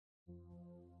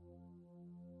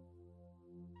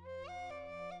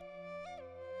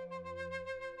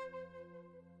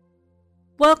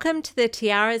Welcome to the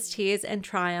Tiaras, Tears and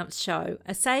Triumphs show,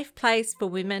 a safe place for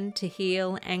women to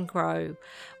heal and grow,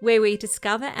 where we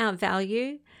discover our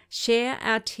value, share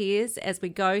our tears as we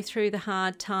go through the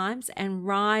hard times, and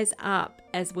rise up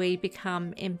as we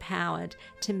become empowered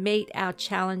to meet our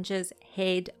challenges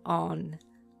head on.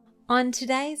 On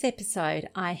today's episode,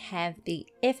 I have the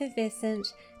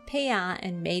effervescent PR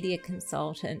and media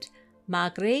consultant,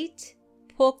 Margriet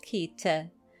Porquita.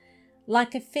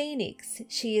 Like a phoenix,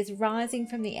 she is rising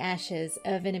from the ashes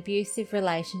of an abusive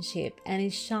relationship and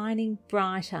is shining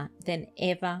brighter than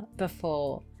ever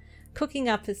before. Cooking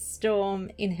up a storm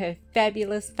in her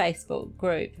fabulous Facebook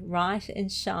group, Write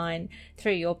and Shine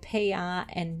through your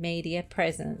PR and media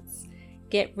presence.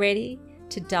 Get ready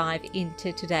to dive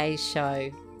into today's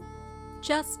show.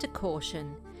 Just a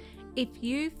caution, if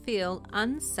you feel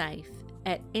unsafe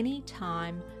at any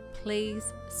time,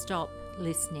 please stop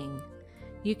listening.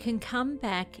 You can come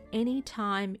back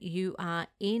anytime you are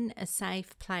in a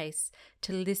safe place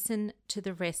to listen to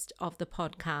the rest of the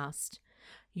podcast.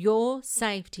 Your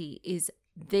safety is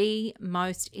the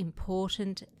most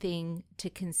important thing to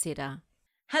consider.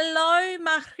 Hello,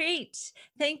 Margriet.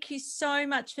 Thank you so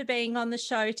much for being on the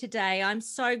show today. I'm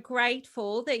so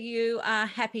grateful that you are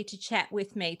happy to chat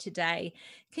with me today.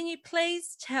 Can you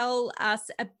please tell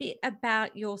us a bit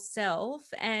about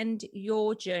yourself and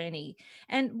your journey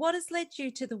and what has led you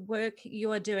to the work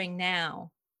you are doing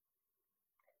now?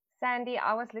 Sandy,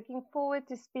 I was looking forward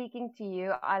to speaking to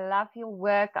you. I love your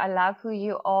work. I love who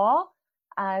you are.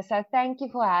 So thank you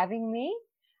for having me.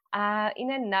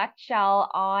 In a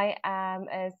nutshell, I am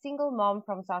a single mom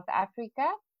from South Africa,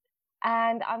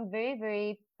 and I'm very,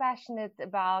 very passionate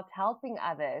about helping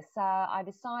others. So I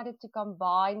decided to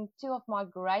combine two of my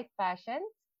great passions,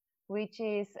 which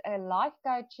is life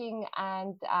coaching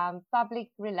and public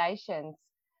relations.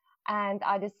 And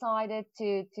I decided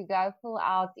to go full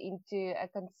out into a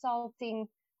consulting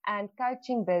and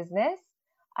coaching business.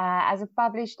 As a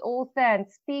published author and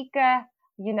speaker,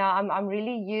 I'm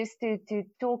really used to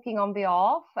talking on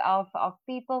behalf of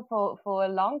people. For a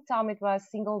long time, it was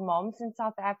single moms in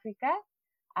South Africa.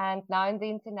 And now in the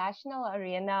international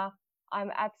arena,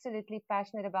 I'm absolutely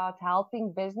passionate about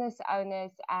helping business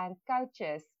owners and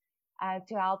coaches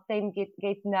to help them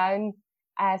get known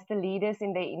as the leaders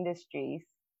in their industries.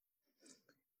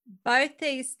 Both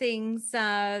these things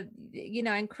are,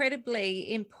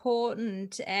 incredibly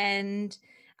important and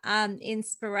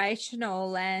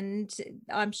inspirational, and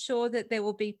I'm sure that there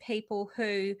will be people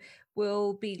who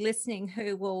will be listening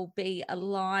who will be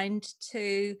aligned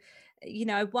to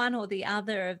one or the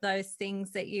other of those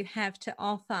things that you have to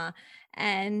offer.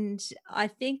 And I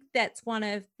think that's one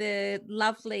of the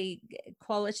lovely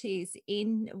qualities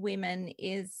in women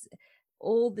is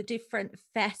all the different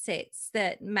facets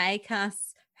that make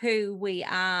us who we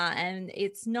are. And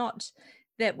it's not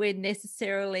that we're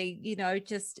necessarily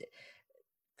just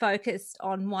focused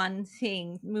on one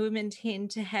thing. Women tend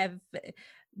to have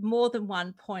more than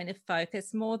one point of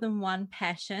focus, more than one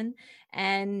passion,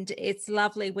 and it's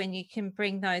lovely when you can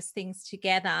bring those things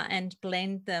together and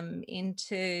blend them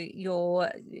into your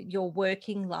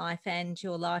working life and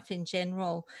your life in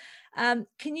general.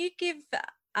 Can you give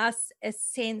us a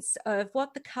sense of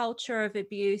what the culture of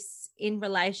abuse in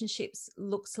relationships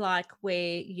looks like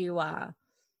where you are?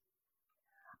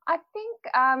 I think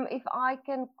if I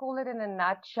can call it in a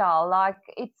nutshell, like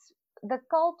it's the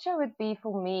culture would be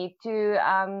for me to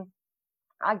I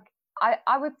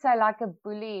would say like a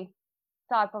bully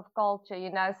type of culture,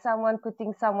 someone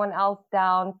putting someone else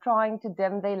down, trying to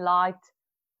dim their light,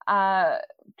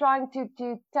 trying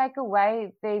to take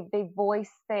away their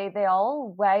voice, their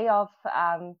whole way of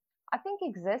I think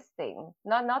existing,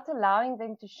 not allowing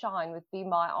them to shine would be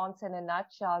my answer in a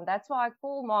nutshell. And that's why I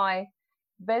call my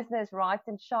business Write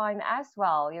and Shine as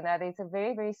well. There's a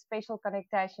very, very special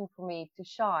connotation for me to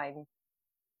shine.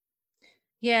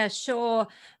 Yeah, sure.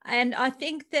 And I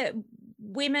think that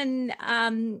women,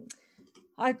 I'm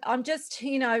just,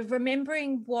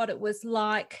 remembering what it was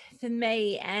like for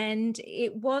me. And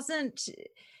it wasn't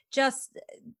just,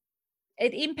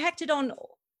 it impacted on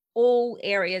all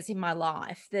areas in my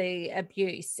life, the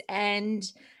abuse. And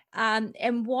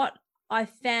what I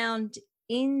found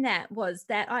in that was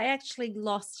that I actually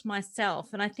lost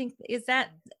myself. And I think, is that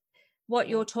what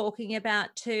you're talking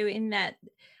about too, in that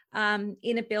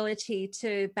inability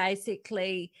to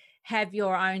basically have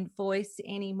your own voice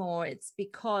anymore? It's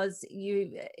because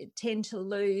you tend to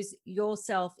lose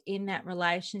yourself in that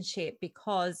relationship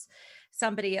because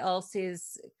somebody else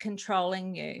is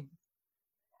controlling you.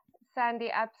 Sandy,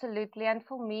 absolutely. And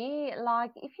for me,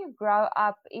 like if you grow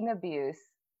up in abuse,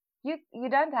 you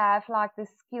don't have like the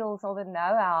skills or the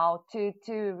know-how to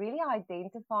really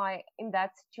identify in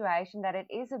that situation that it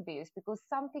is abuse because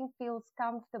something feels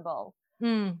comfortable.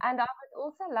 Mm. And I would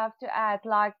also love to add,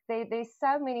 like there's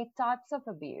so many types of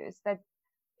abuse that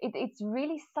it's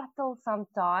really subtle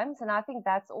sometimes, and I think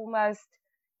that's almost,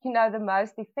 the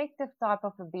most effective type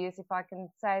of abuse, if I can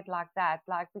say it like that,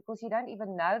 like because you don't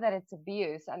even know that it's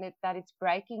abuse and that it's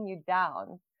breaking you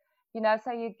down.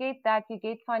 So you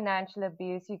get financial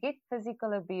abuse, you get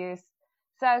physical abuse.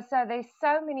 So there's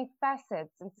so many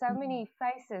facets and so Mm. many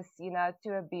faces,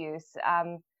 to abuse.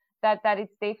 That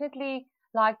it's definitely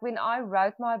like when I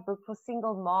wrote my book for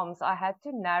single moms, I had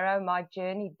to narrow my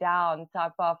journey down,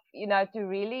 type of, to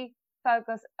really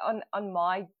focus on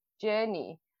my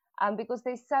journey. Because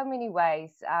there's so many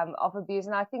ways of abuse,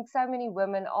 and I think so many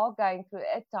women are going through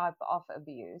a type of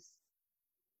abuse.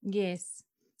 Yes.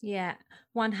 Yeah,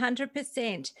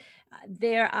 100%.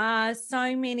 There are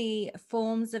so many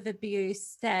forms of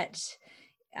abuse that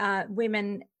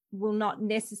women will not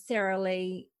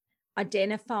necessarily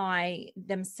identify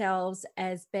themselves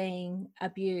as being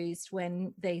abused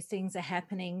when these things are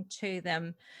happening to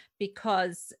them,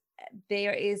 because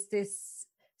there is this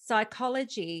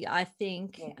psychology, I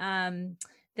think, Yes,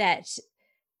 that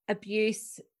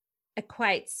abuse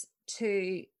equates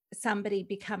to somebody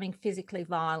becoming physically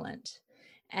violent.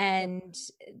 yes, And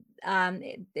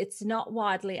it's not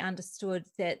widely understood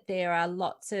that there are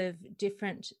lots of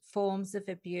different forms of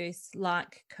abuse,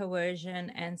 like coercion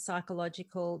and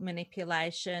psychological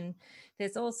manipulation.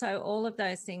 There's also all of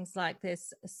those things, like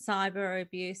there's cyber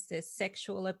abuse, there's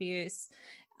sexual abuse.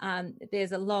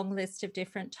 There's a long list of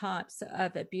different types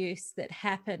of abuse that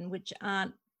happen, which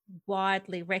aren't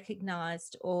widely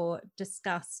recognized or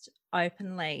discussed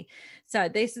openly. So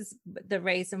this is the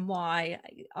reason why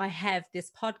I have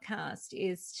this podcast,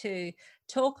 is to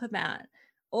talk about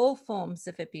all forms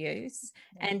of abuse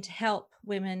yes, and help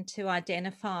women to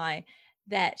identify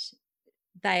that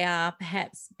they are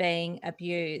perhaps being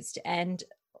abused, and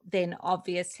then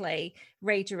obviously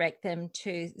redirect them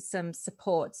to some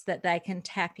supports that they can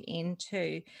tap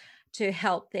into to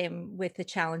help them with the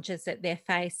challenges that they're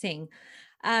facing.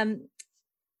 Um,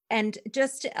 and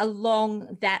just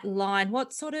along that line,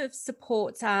 what sort of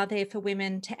supports are there for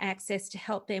women to access to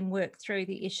help them work through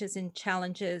the issues and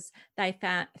challenges they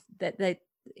found that they,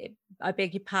 I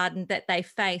beg your pardon, that they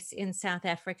face in South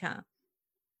Africa?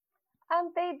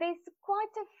 there's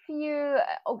quite a few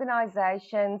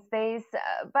organizations.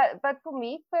 But for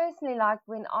me personally, like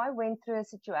when I went through a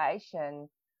situation,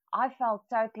 I felt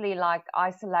totally like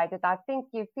isolated. I think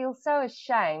you feel so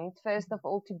ashamed, first of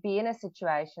all, to be in a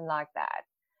situation like that.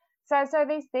 So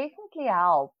there's definitely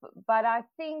help, but I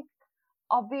think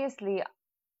obviously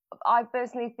I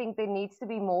personally think there needs to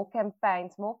be more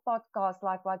campaigns, more podcasts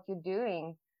like what you're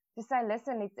doing, to say,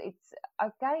 listen, it's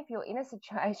okay if you're in a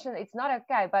situation. It's not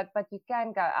okay, but you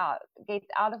can go out, get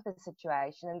out of the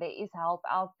situation, and there is help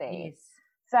out there. Yes.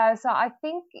 So I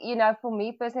think, for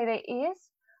me personally, there is,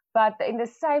 but in the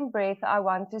same breath, I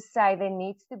want to say there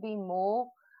needs to be more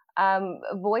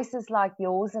voices like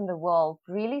yours in the world,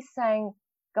 really saying,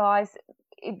 guys,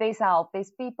 there's help.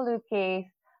 There's people who care.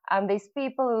 There's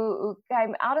people who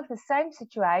came out of the same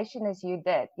situation as you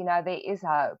did. There is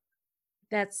hope.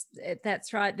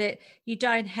 That's right. That you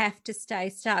don't have to stay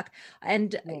stuck,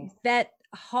 and Yes. that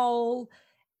whole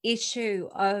issue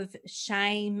of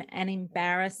shame and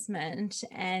embarrassment,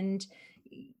 and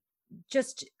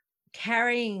just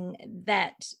carrying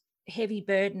that heavy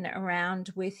burden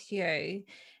around with you,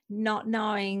 not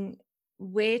knowing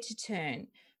where to turn,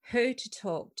 who to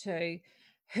talk to,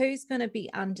 who's going to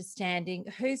be understanding,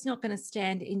 who's not going to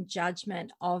stand in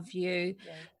judgment of you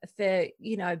Yes. for,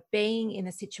 being in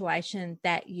a situation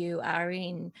that you are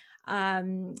in.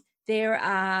 There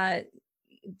are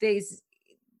these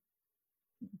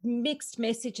mixed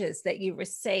messages that you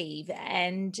receive,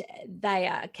 and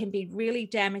can be really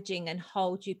damaging and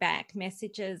hold you back.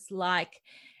 Messages like,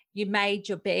 you made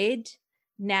your bed,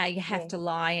 now you have Yes. to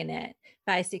lie in it,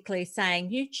 basically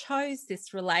saying you chose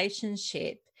this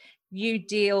relationship, you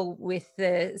deal with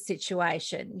the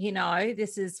situation,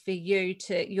 this is for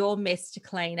your mess to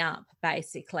clean up,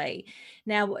 basically.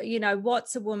 Now,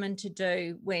 what's a woman to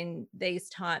do when these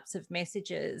types of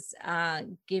messages are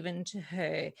given to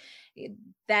her?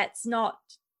 That's not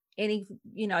any,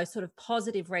 sort of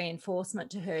positive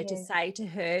reinforcement to her, to Yes. say to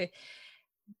her,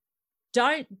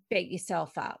 don't beat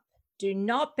yourself up. Do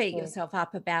not beat Yes. yourself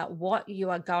up about what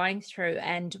you are going through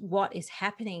and what is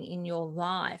happening in your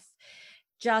life.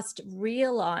 just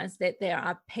realize that there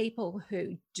are people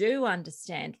who do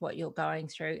understand what you're going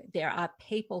through. There are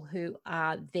people who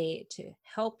are there to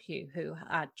help you, who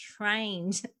are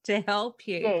trained to help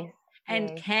you Yes, and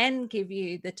yes, can give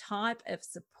you the type of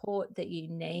support that you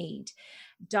need.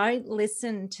 Don't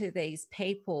listen to these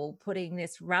people putting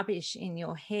this rubbish in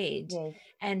your head yes,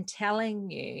 and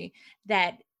telling you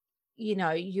that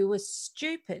you were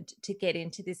stupid to get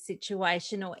into this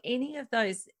situation, or any of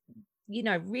those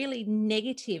really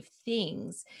negative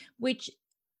things, which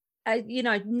are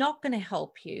not going to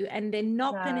help you, and they're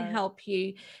not going to no, help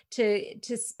you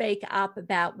to speak up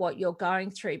about what you're going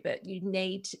through. But you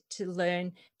need to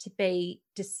learn to be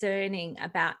discerning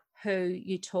about who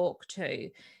you talk to.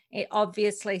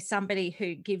 Obviously, somebody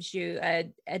who gives you a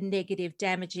negative,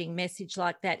 damaging message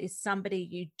like that is somebody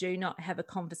you do not have a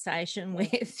conversation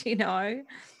yes. with. Sandy,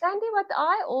 what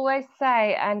I always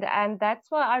say, and that's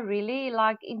why I really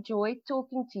like enjoy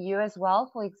talking to you as well,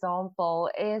 for example,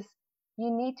 is you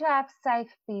need to have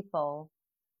safe people.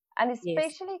 And Yes.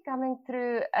 especially coming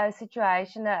through a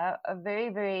situation, a very,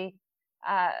 very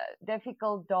uh,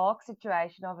 difficult, dark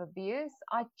situation of abuse,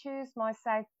 I choose my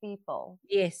safe people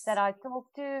that Yes. I talk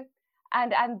to.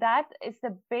 And that is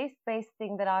the best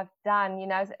thing that I've done,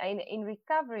 in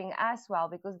recovering as well,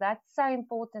 because that's so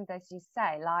important, as you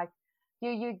say. Like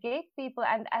you get people,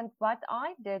 and what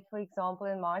I did, for example,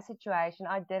 in my situation,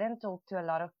 I didn't talk to a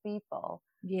lot of people.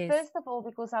 Yes. First of all,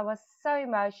 because I was so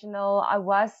emotional, I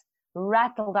was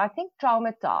rattled. I think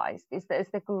traumatized is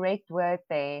the correct word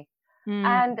there. Mm.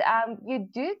 And you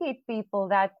do get people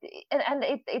that, and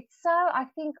it's so, I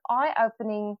think,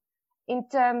 eye-opening in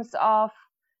terms of,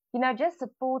 just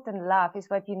support and love is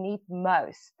what you need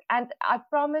most. And I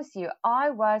promise you,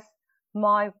 I was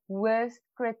my worst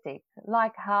critic.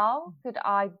 Like, how could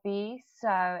I be so,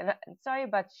 and sorry,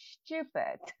 but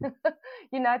stupid,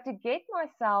 to get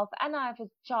myself, and I have a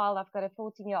child, I've got a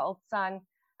 14-year-old son,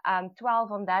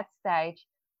 12 on that stage.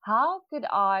 How could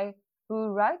I,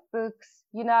 who wrote books,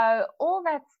 all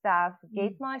that stuff,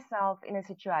 get Mm. myself in a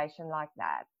situation like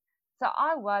that? So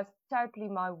I was totally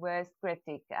my worst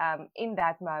critic in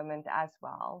that moment as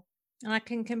well. I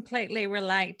can completely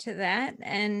relate to that.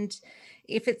 And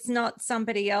if it's not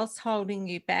somebody else holding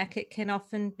you back, it can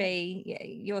often be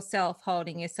yourself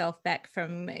holding yourself back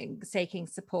from seeking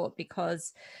support,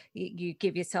 because you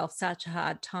give yourself such a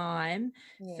hard time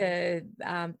Yes.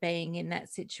 for being in that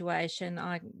situation.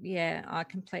 I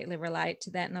completely relate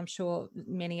to that. And I'm sure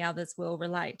many others will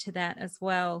relate to that as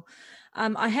well.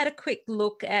 I had a quick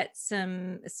look at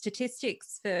some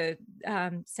statistics for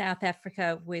South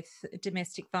Africa with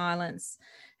domestic violence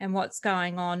and what's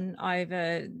going on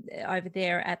over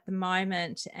there at the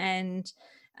moment, and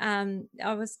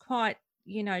I was quite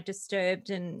disturbed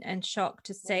and shocked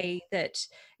to Yes. see that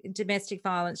domestic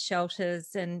violence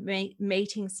shelters and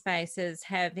meeting spaces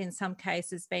have in some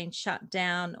cases been shut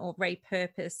down or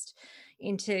repurposed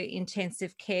into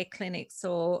intensive care clinics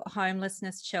or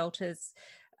homelessness shelters,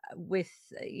 with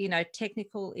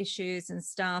technical issues and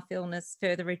staff illness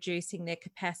further reducing their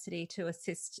capacity to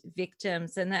assist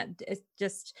victims. And that it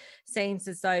just seems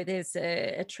as though there's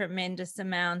a tremendous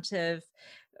amount of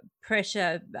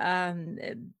pressure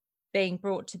being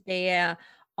brought to bear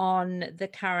on the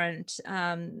current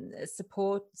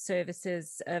support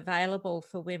services available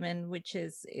for women, which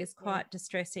is Yes. quite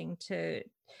distressing to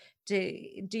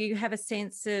do you have a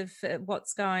sense of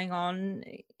what's going on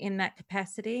in that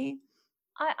capacity?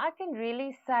 I can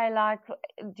really say, like,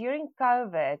 during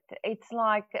COVID, it's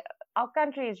like our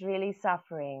country is really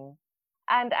suffering.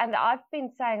 And I've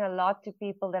been saying a lot to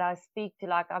people that I speak to,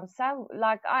 like, I'm so,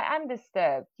 like, I am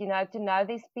disturbed, to know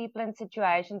these people in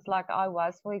situations like I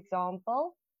was, for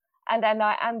example. And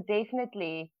I am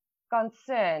definitely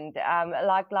concerned,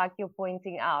 like you're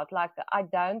pointing out. Like, I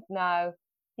don't know,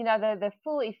 the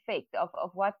full effect of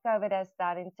what COVID has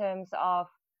done in terms of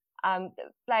um,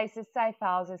 places, safe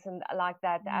houses, and like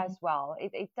that as well.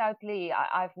 It totally,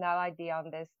 I've no idea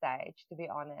on this stage, to be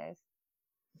honest.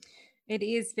 It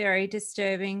is very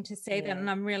disturbing to see that, Yes, and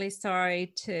I'm really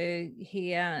sorry to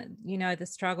hear, the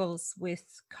struggles with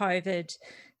COVID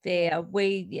there.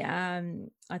 yes,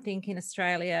 I think in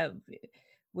Australia,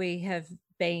 we have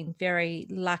been very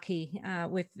lucky.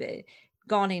 We've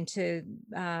gone into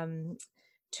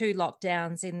two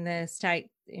lockdowns in the state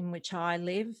in which I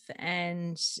live,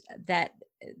 and that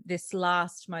this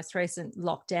most recent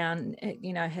lockdown,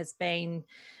 has been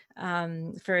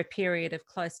for a period of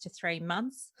close to 3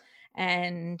 months,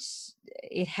 and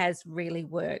it has really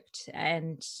worked.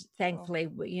 And oh, thankfully,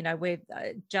 we're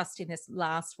just in this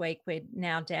last week, we're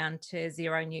now down to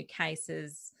zero new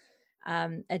cases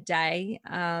a day,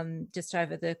 just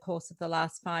over the course of the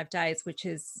last 5 days, which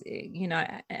is,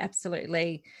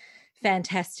 absolutely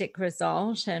fantastic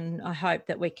result. And I hope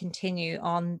that we continue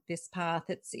on this path.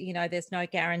 It's, there's no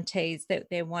guarantees that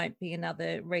there won't be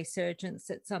another resurgence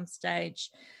at some stage,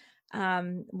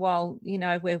 while,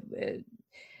 we're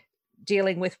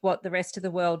dealing with what the rest of the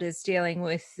world is dealing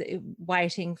with,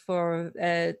 waiting for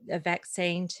a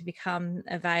vaccine to become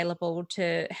available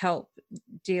to help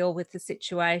deal with the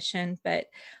situation. But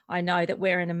I know that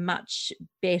we're in a much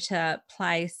better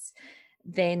place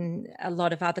than a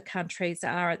lot of other countries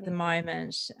are at the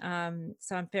moment.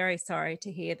 So I'm very sorry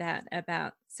to hear that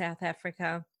about South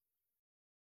Africa.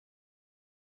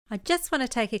 I just want to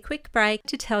take a quick break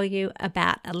to tell you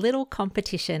about a little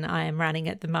competition I am running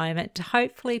at the moment to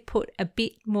hopefully put a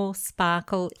bit more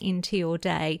sparkle into your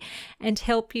day and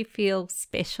help you feel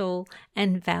special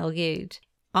and valued.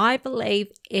 I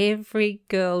believe every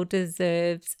girl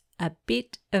deserves a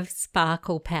bit of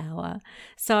sparkle power.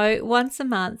 So once a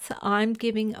month, I'm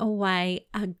giving away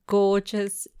a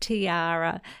gorgeous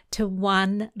tiara to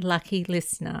one lucky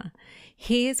listener.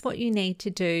 Here's what you need to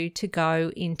do to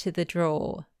go into the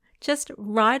draw. Just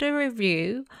write a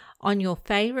review on your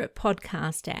favorite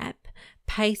podcast app,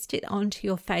 paste it onto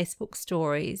your Facebook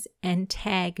stories, and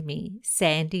tag me,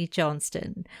 Sandy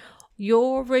Johnston.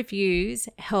 Your reviews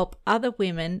help other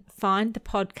women find the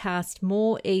podcast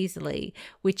more easily,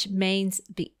 which means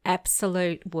the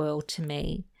absolute world to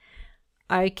me.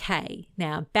 Okay,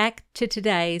 now back to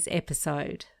today's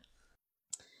episode.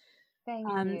 Thank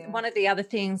you. One of the other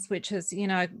things which is,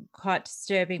 quite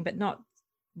disturbing, but not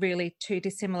really too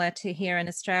dissimilar to here in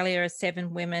Australia, is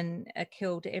 7 women are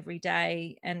killed every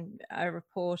day, and are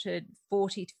reported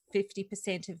 40 to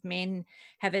 50% of men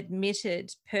have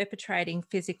admitted perpetrating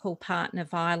physical partner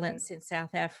violence in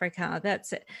South Africa.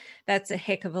 That's a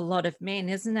heck of a lot of men,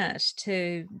 isn't it,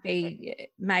 to be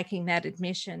making that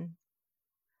admission?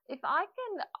 If I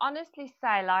can honestly say,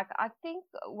 I think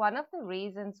one of the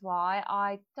reasons why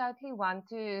I totally want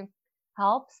to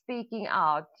help speaking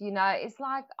out, it's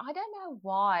I don't know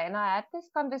why. And I had this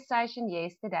conversation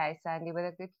yesterday, Sandy, with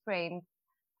a good friend.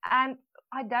 And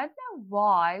I don't know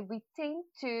why we tend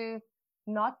to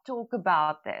not talk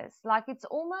about this. It's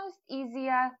almost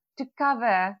easier to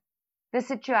cover the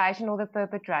situation or the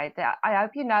perpetrator. I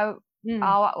hope you know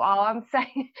how I'm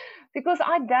saying, because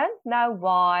I don't know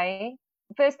why.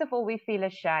 First of all, we feel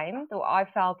ashamed, or I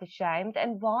felt ashamed,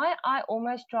 and why I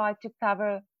almost tried to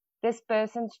cover this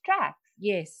person's tracks.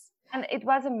 Yes. And it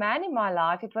was a man in my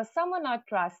life. It was someone I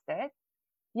trusted.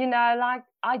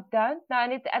 I don't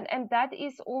know. And that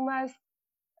is almost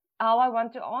how I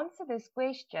want to answer this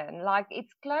question.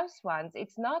 It's close ones.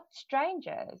 It's not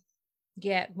strangers.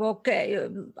 Yeah, well,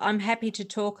 I'm happy to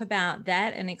talk about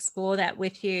that and explore that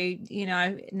with you,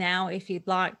 now if you'd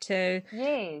like to.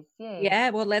 Yes. Yeah,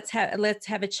 well, let's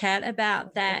have a chat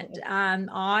about that.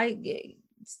 I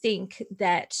think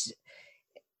that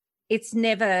it's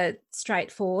never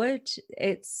straightforward.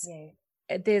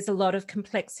 There's a lot of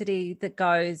complexity that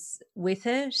goes with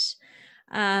it,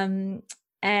 and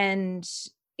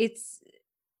it's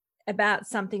about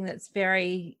something that's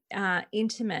very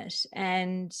intimate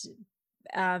and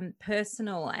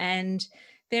personal, and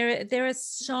there are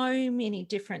so many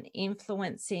different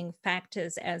influencing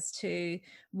factors as to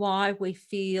why we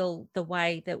feel the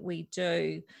way that we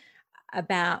do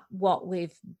about what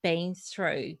we've been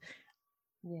through.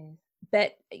 Yes.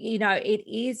 But it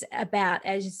is about,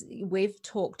 as we've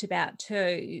talked about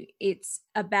too, it's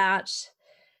about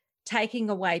taking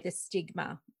away the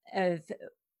stigma of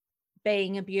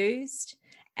being abused.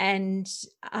 And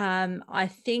I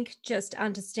think just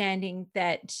understanding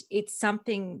that it's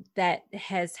something that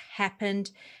has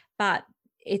happened, but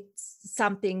it's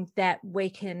something that we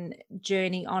can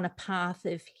journey on a path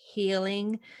of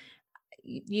healing,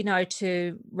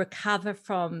 to recover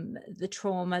from the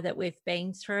trauma that we've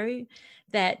been through,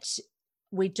 that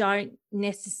we don't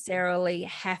necessarily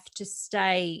have to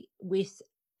stay with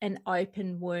an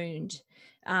open wound.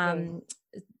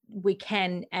 We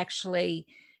can actually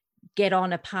get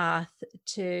on a path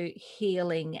to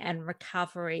healing and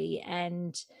recovery,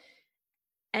 and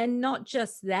not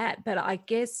just that, but I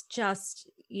guess just,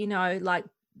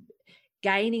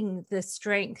 gaining the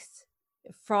strength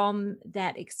from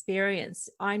that experience.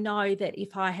 I know that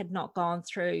if I had not gone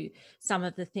through some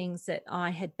of the things that I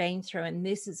had been through, and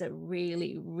this is a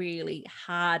really, really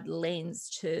hard lens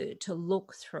to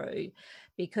look through,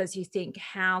 because you think,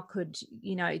 how could,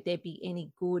 there be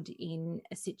any good in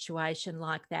a situation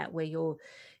like that, where you're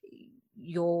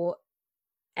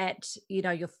at,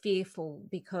 you're fearful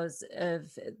because of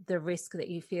the risk that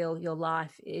you feel your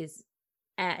life is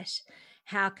at.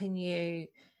 How can you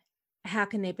how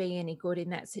can there be any good in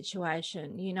that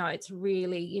situation? You know, it's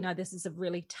really, you know, this is a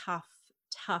really tough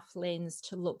lens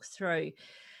to look through.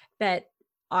 But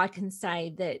I can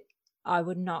say that I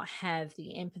would not have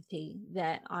the empathy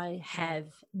that I have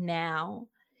now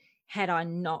had I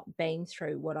not been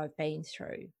through what I've been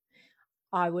through.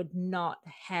 I would not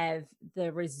have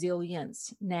the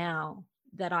resilience now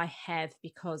that I have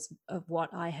because of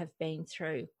what I have been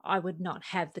through. I would not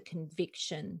have the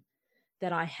conviction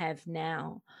that I have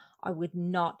now. I would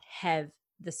not have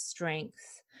the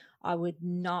strength. I would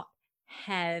not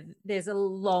have, there's a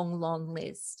long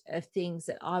list of things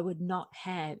that I would not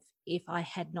have if I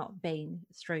had not been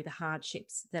through the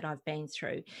hardships that I've been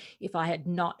through, if I had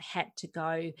not had to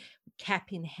go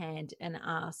cap in hand and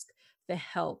ask for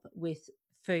help with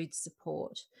food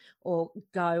support, or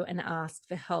go and ask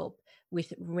for help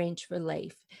with rent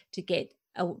relief to get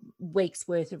a week's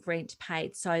worth of rent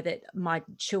paid so that my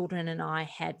children and I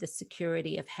had the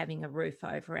security of having a roof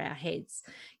over our heads.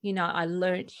 You know, I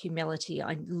learnt humility.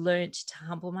 I learnt to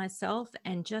humble myself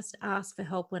and just ask for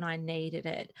help when I needed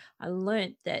it. I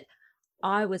learnt that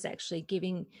I was actually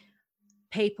giving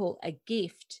people a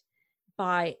gift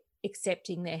by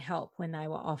accepting their help when they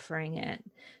were offering it.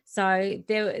 So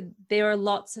there are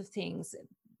lots of things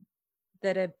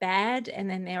that are bad, and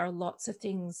then there are lots of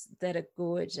things that are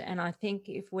good. And I think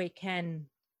if we can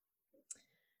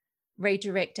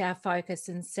redirect our focus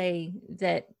and see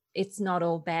that it's not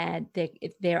all bad,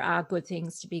 there are good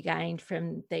things to be gained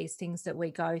from these things that we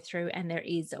go through, and there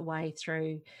is a way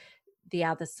through the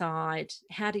other side.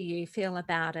 How do you feel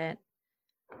about it?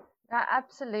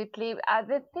 Absolutely.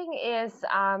 The thing is,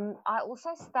 I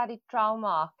also studied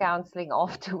trauma counseling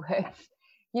afterwards,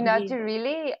 Yeah. to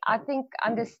really, I think,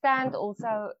 understand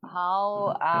also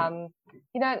how,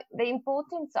 the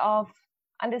importance of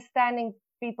understanding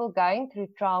people going through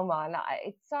trauma. And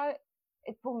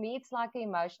for me, it's like an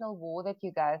emotional war that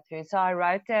you go through. So I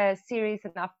wrote a series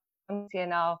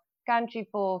in our country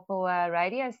for a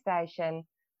radio station,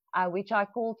 which I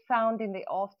called Found in the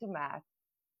Aftermath.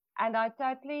 And I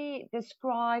totally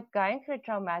describe going through a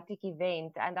traumatic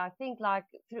event. And I think, like,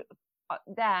 through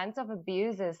the hands of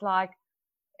abusers, like,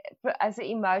 as an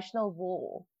emotional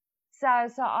war. So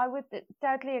I would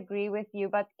totally agree with you.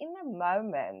 But in the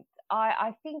moment,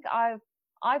 I think I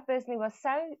personally was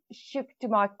so shook to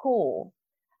my core.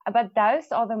 But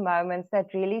those are the moments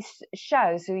that really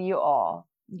shows who you are.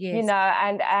 Yes.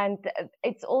 And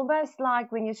it's almost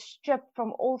like when you're stripped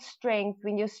from all strength,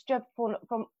 when you're stripped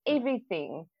from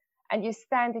everything, and you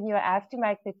stand and you have to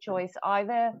make the choice.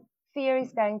 Either fear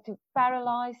is going to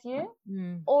paralyze you,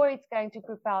 or it's going to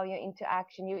propel you into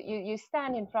action. You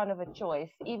stand in front of a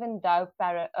choice, even though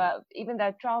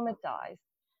traumatized.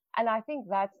 And I think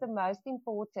that's the most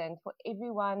important for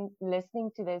everyone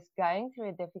listening to this, going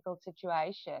through a difficult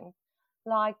situation.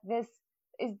 Like, this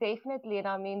is definitely, and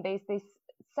I mean, there's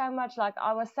so much, like,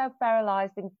 I was so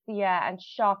paralyzed in fear and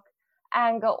shock,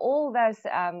 anger, all those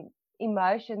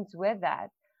emotions with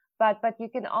that. But you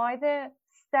can either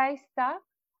stay stuck,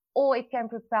 or it can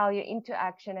propel you into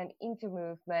action and into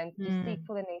movement to seek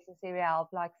for the necessary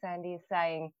help, like Sandy is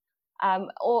saying.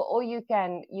 Or you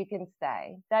can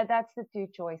stay. That's the two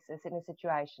choices in a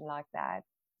situation like that.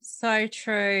 So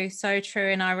true, so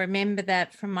true. And I remember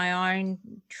that from my own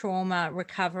trauma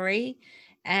recovery.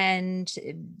 And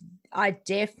I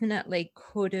definitely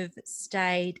could have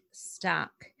stayed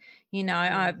stuck. You know,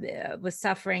 I was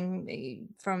suffering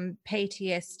from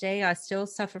PTSD. I still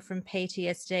suffer from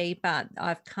PTSD, but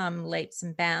I've come leaps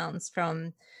and bounds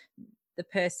from the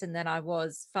person that I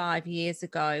was 5 years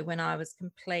ago, when I was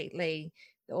completely,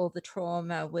 all the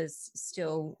trauma was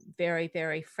still very,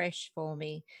 very fresh for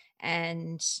me.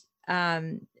 And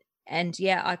um and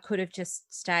yeah, I could have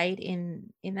just stayed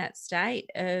in that state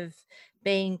of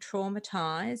being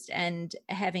traumatized and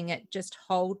having it just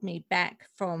hold me back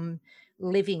from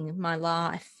living my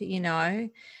life, you know.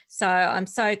 So I'm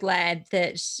so glad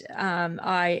that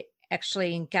I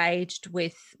actually engaged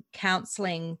with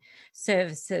counseling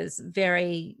services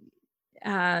very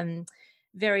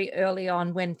early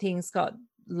on, when things got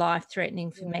life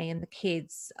threatening for me and the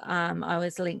kids. I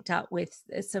was linked up with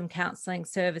some counseling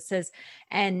services,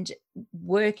 and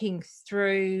working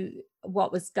through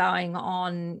what was going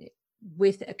on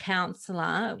with a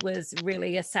counselor was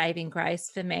really a saving grace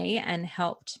for me and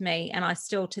helped me. And I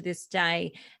still to this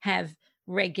day have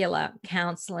regular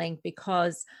counseling,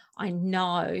 because I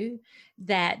know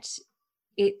that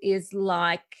it is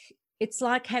like, it's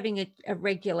like having a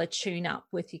regular tune up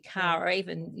with your car, or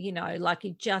even, you know, like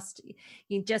you just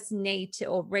need to,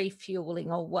 or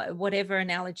refueling, or whatever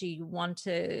analogy you want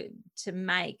to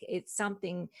make. It's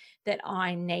something that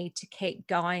I need to keep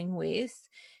going with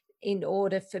in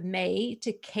order for me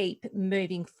to keep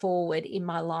moving forward in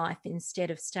my life instead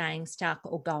of staying stuck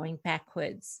or going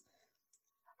backwards.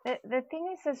 The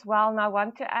thing is as well, and I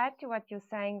want to add to what you're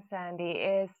saying, Sandy,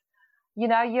 is, you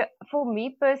know, for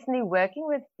me personally, working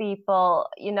with people,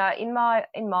 you know, in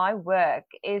my work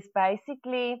is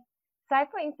basically, say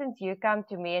for instance, you come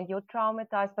to me and you're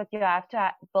traumatized, but you have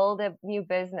to build a new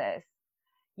business.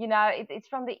 You know, it's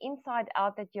from the inside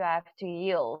out that you have to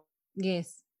heal.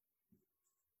 Yes.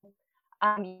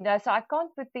 You know, so I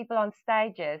can't put people on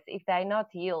stages if they're not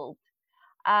healed.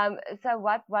 So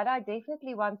what I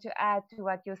definitely want to add to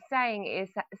what you're saying is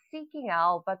seeking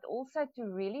help, but also to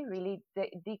really, really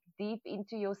dig deep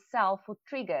into yourself for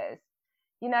triggers.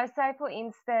 You know, say for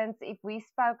instance, if we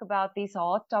spoke about these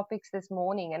hard topics this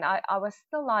morning and I was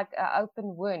still like an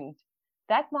open wound,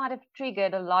 that might have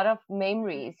triggered a lot of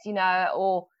memories, you know,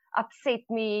 or upset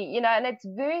me, you know, and it's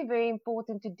very, very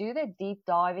important to do the deep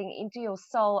diving into your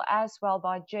soul as well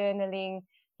by journaling.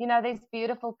 You know, there's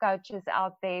beautiful coaches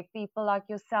out there, people like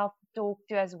yourself to talk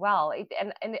to as well.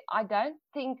 And I don't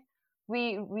think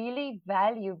we really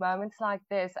value moments like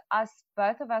this, us,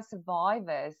 both of us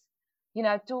survivors, you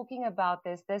know, talking about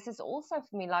this is also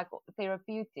for me like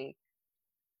therapeutic.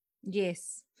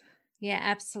 Yes. Yeah,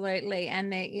 absolutely.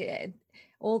 And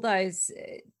all those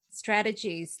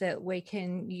strategies that we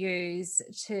can use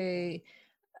to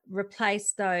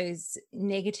replace those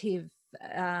negative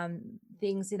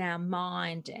things in our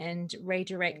mind and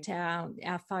redirect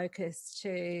our focus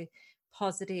to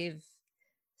positive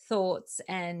thoughts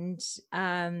and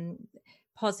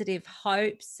positive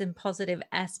hopes and positive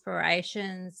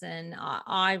aspirations. And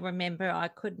I remember I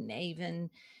couldn't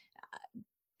even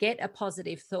get a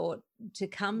positive thought to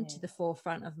come to the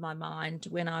forefront of my mind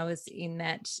when I was in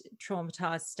that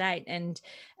traumatized state. And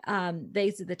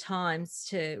these are the times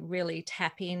to really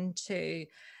tap into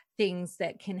things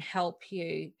that can help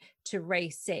you to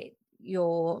reset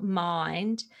your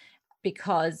mind,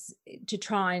 because to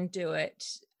try and do it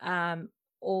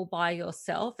all by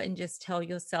yourself and just tell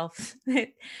yourself that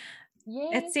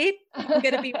that's it, I'm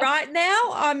going to be right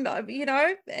now. I'm, you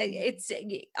know, it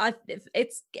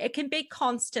can be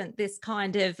constant, this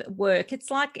kind of work.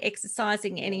 It's like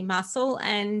exercising any muscle,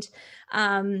 and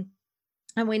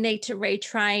we need to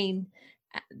retrain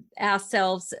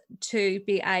ourselves to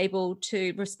be able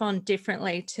to respond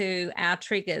differently to our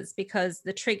triggers, because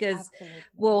the triggers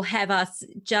will have us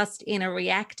just in a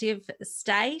reactive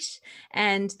state,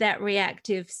 and that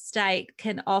reactive state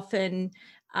can often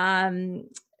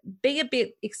be a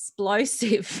bit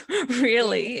explosive,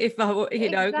 really, if I, you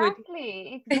know,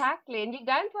 exactly. And you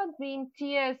don't want me in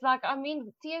tears. Like, I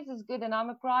mean, tears is good, and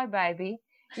I'm a crybaby,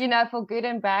 you know, for good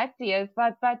and bad tears.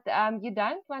 But you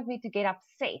don't want me to get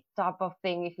upset, type of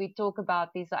thing. If we talk about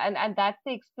this, and that's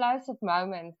the explosive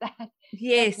moments that,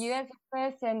 yes, that you as a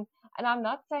person. And I'm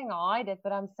not saying hide it,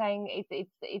 but I'm saying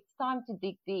it's time to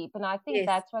dig deep. And I think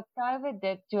that's what COVID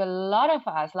did to a lot of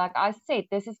us. Like I said,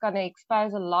 this is going to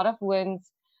expose a lot of wounds.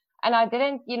 And I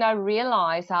didn't, you know,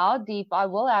 realize how deep I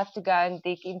will have to go and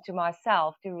dig into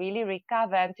myself to really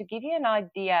recover. And to give you an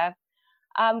idea,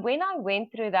 when I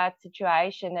went through that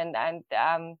situation and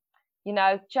you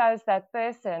know, chose that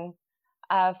person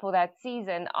for that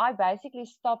season, I basically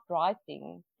stopped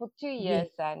writing for 2 years,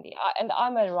 Sandy. And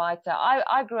I'm a writer.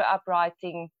 I grew up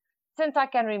writing since I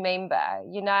can remember,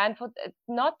 you know, and for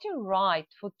not to write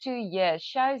for 2 years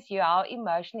shows you how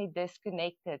emotionally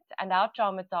disconnected and how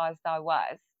traumatized I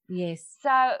was. Yes.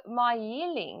 So my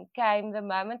healing came the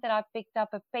moment that I picked up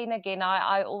a pen again.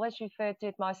 I always refer to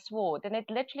it my sword, and it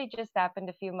literally just happened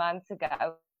a few months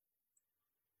ago,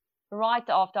 right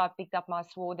after I picked up my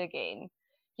sword again.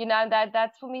 You know,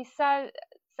 that's for me and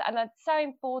it's so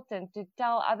important to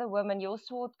tell other women your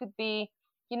sword could be,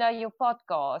 you know, your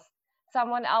podcast.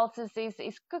 Someone else's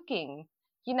is cooking,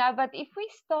 you know, but if we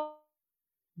start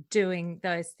doing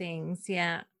those things,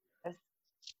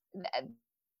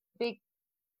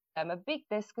 a big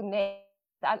disconnect.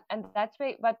 And that's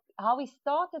where, but how we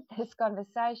started this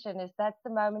conversation is that's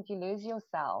the moment you lose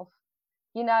yourself,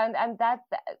 you know, and that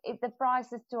the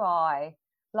price is too high.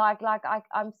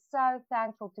 I'm so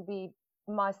thankful to be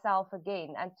myself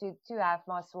again and to have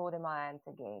my sword in my hands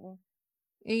again.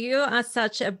 You are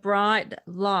such a bright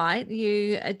light.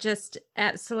 You just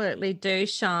absolutely do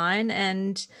shine.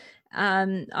 And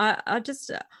I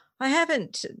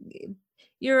haven't,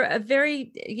 you're a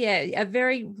very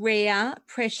rare,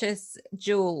 precious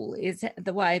jewel is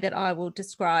the way that I will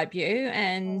describe you.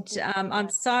 And I'm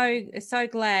so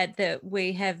glad that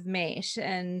we have met,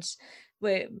 and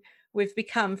we've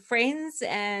become friends,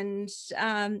 and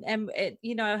it,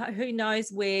 you know, who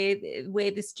knows where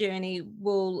this journey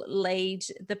will lead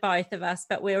the both of us,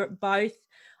 but we're both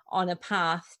on a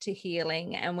path to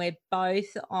healing, and we're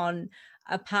both on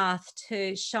a path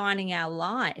to shining our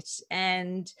light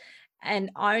and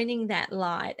owning that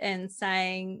light and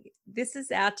saying, this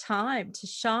is our time to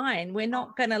shine. We're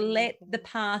not going to let the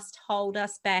past hold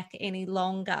us back any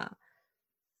longer.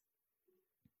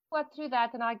 Through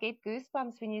that, and I get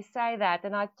goosebumps when you say that,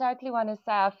 and I totally want to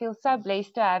say I feel so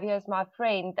blessed to have you as my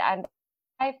friend, and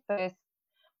I first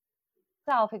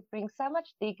self, it brings so much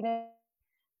dignity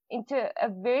into a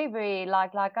very, very,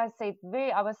 like I said,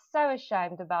 I was so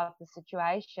ashamed about the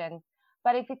situation.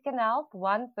 But if it can help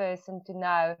one person to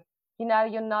know,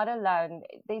 you're not alone.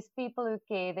 There's people who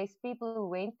care. There's people who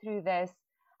went through this.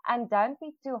 And don't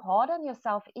be too hard on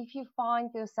yourself if you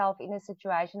find yourself in a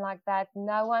situation like that.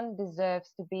 No one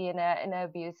deserves to be in an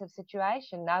abusive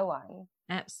situation. No one.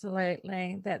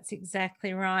 Absolutely. That's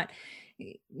exactly right.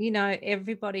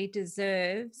 Everybody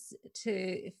deserves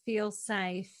to feel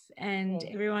safe, and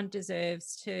everyone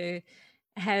deserves to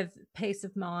have peace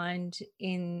of mind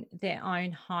in their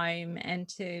own home and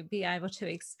to be able to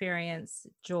experience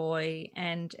joy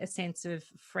and a sense of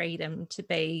freedom to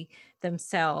be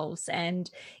themselves. And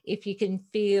if you can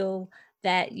feel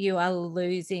that you are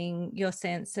losing your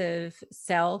sense of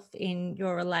self in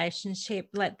your relationship,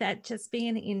 let that just be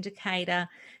an indicator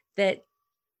that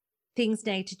things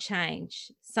need to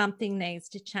change. Something needs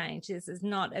to change. This is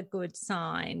not a good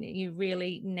sign. You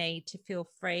really need to feel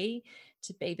free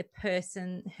to be the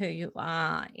person who you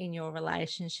are in your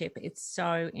relationship. It's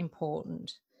so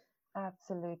important.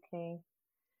 Absolutely.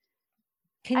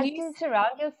 To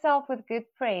surround yourself with good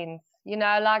friends,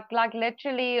 like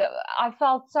literally, I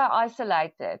felt so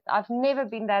isolated. I've never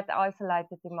been that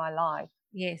isolated in my life.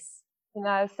 Yes.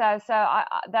 So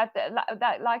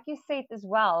that like you said as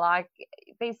well, like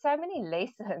there's so many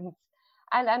lessons,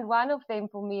 and one of them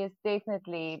for me is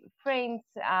definitely friends.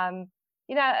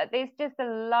 There's just a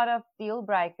lot of deal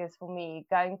breakers for me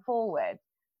going forward.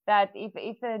 That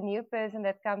if a new person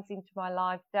that comes into my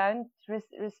life don't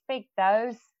respect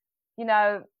those,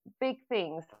 big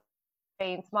things,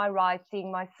 my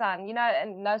writing, my son,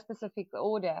 and no specific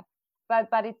order.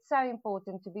 But it's so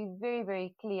important to be very,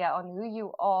 very clear on who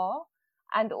you are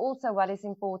and also what is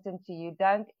important to you.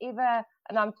 Don't ever,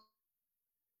 and I'm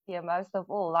here most of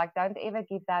all, like don't ever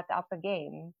give that up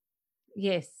again.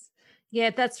 Yes.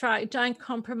 Yeah, that's right. Don't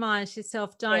compromise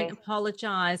yourself. Don't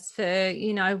apologize for,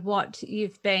 what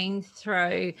you've been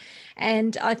through.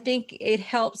 And I think it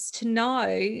helps to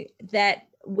know that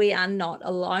we are not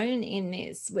alone in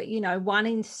this. 1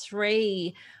 in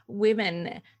 3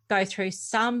 women go through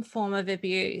some form of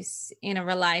abuse in a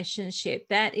relationship.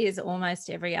 That is almost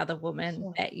every other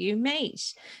woman that you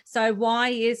meet. So why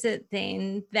is it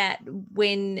then that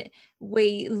when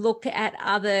we look at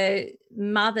other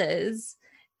mothers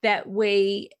that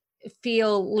we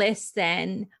feel less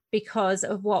than because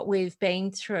of what we've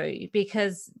been through?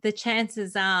 Because the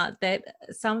chances are that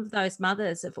some of those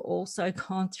mothers have also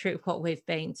gone through what we've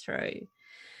been through.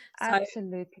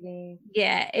 Absolutely.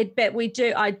 Yeah,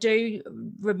 I do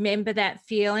remember that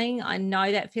feeling. I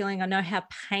know that feeling. I know how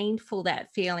painful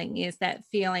that feeling is, that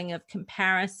feeling of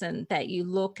comparison, that you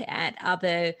look at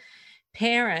other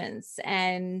parents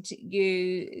and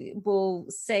you will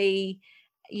see,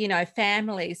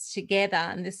 families together.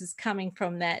 And this is coming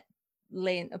from that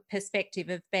perspective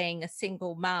of being a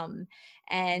single mum.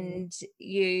 And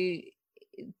you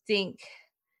think,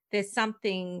 there's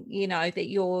something, that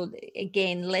you're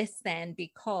again less than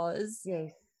because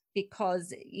they're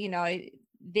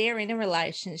in a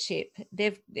relationship,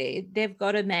 they've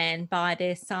got a man by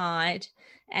their side,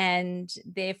 and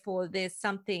therefore there's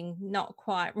something not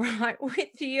quite right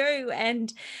with you,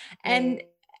 and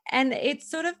it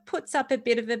sort of puts up a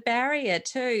bit of a barrier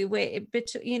too, where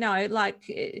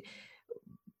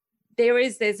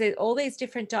there's all these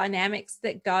different dynamics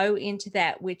that go into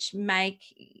that, which make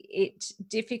it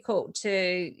difficult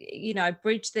to,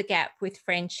 bridge the gap with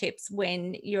friendships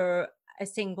when you're a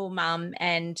single mum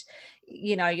and,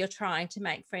 you're trying to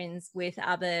make friends with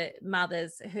other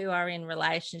mothers who are in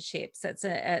relationships. It's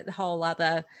a whole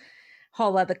other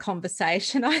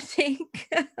conversation, I think.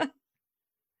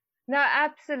 No,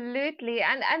 absolutely.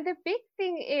 And the big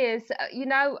thing is,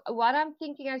 what I'm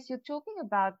thinking as you're talking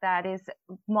about that is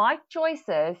my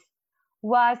choices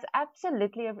was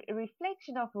absolutely a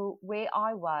reflection of where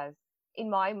I was in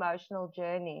my emotional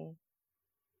journey.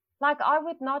 Like I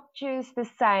would not choose the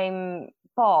same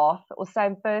path or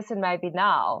same person maybe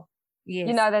now,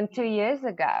 than 2 years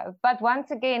ago. But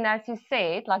once again, as you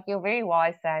said, like you're very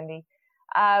wise, Sandy,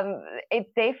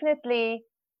 it definitely,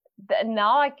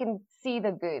 now I can see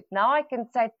the good. Now I can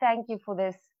say thank you for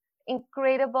this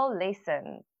incredible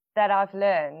lesson that I've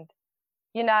learned.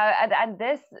 And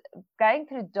this going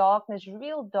through darkness,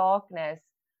 real darkness,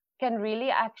 can really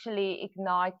actually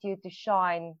ignite you to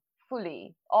shine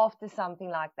fully after something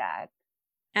like that.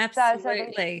 So there's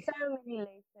Absolutely. so many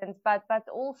lessons, but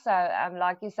also,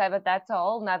 like you say, but that's a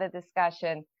whole nother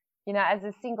discussion. As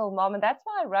a single mom, and that's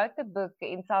why I wrote the book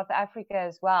in South Africa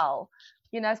as well.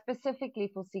 Specifically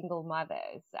for single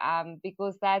mothers,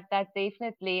 because that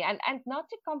definitely, and not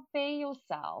to compare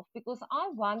yourself, because I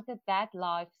wanted that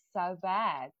life so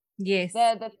bad. Yes.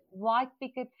 The white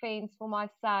picket fence for my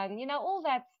son, all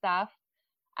that stuff.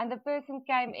 And the person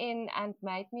came in and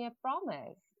made me a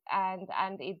promise,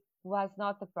 and it was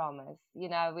not a promise.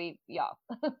 Yes.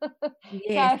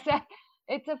 So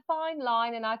it's a fine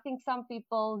line, and I think some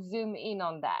people zoom in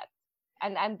on that,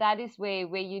 and that is where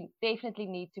you definitely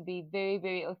need to be very,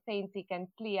 very authentic and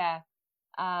clear,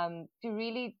 to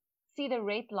really see the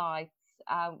red lights,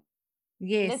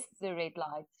 Yes. list the red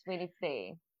lights when it's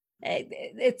there.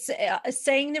 It's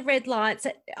seeing the red lights,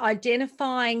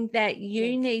 identifying that you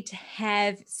Yes, need to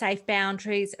have safe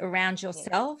boundaries around yes,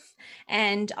 yourself.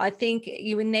 And I think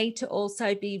you need to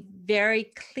also be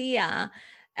very clear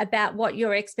about what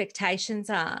your expectations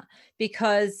are,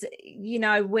 because,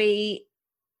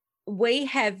 we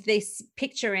have this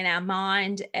picture in our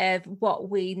mind of what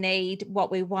we need, what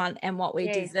we want, and what we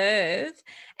yes, deserve.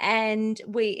 And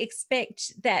we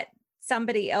expect that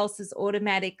somebody else is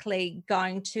automatically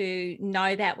going to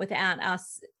know that without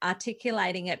us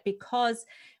articulating it, because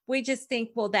we just think,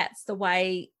 well, that's the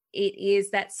way it is,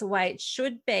 that's the way it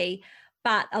should be.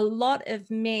 But a lot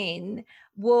of men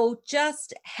will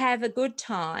just have a good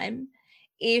time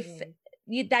if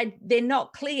yes, they're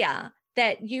not clear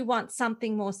that you want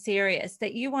something more serious,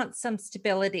 that you want some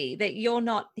stability, that you're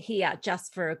not here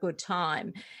just for a good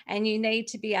time. And you need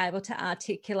to be able to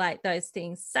articulate those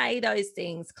things, say those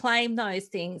things, claim those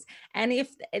things. And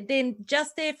if they're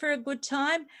just there for a good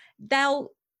time,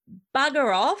 they'll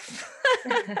bugger off.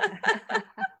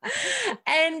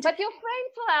 And But your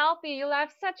friends will help you. You'll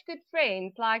have such good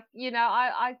friends. Like,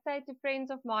 I say to friends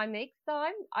of mine, next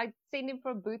time I send him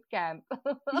for boot camp.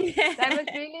 yeah, That was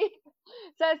really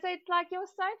so it's like your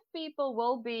safe people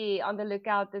will be on the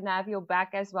lookout and have your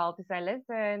back as well to say,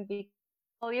 listen, be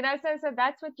cool, so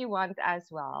that's what you want as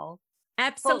well. For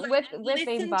absolutely. with them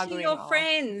Listen to buggering your off.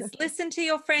 friends. Listen to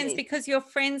your friends, Yes, because your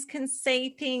friends can see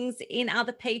things in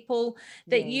other people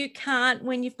that yes. you can't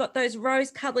when you've got those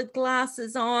rose-colored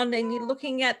glasses on and you're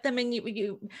looking at them and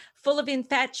you full of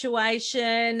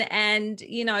infatuation, and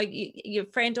your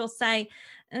friend will say,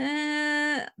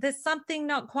 there's something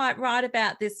not quite right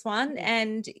about this one, Yes.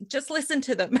 and just listen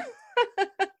to them.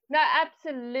 No,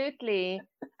 absolutely.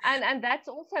 And that's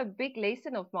also a big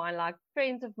lesson of mine. Like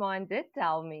friends of mine did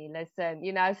tell me, listen,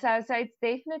 so it's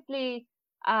definitely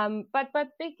but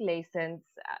big lessons,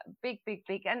 big.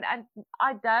 And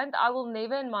I will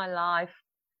never in my life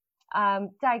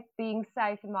take being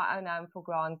safe in my own home for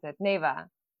granted. Never.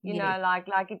 Yes.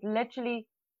 Like it literally,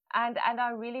 and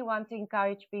I really want to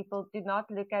encourage people to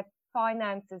not look at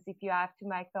finances if you have to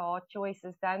make the hard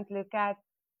choices. Don't look at,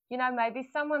 maybe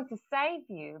someone to save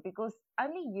you, because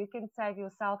only you can save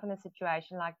yourself in a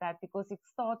situation like that, because it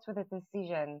starts with a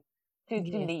decision to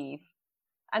Yes. leave.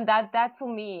 And that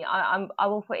for me, I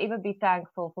will forever be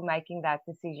thankful for making that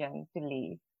decision to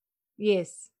leave.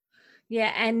 Yes.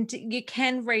 Yeah, and you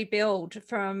can rebuild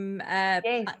from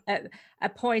Yes. a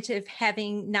point of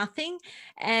having nothing.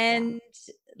 Yeah. And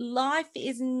life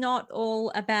is not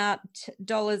all about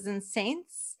dollars and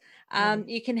cents. Yes.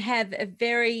 You can have a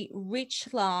very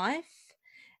rich life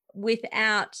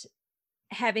without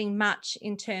having much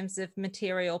in terms of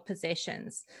material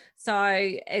possessions. So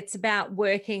it's about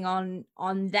working on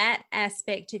that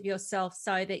aspect of yourself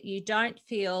so that you don't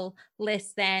feel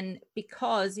less than,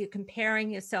 because you're comparing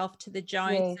yourself to the Yes.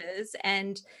 Joneses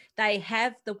and they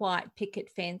have the white picket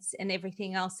fence and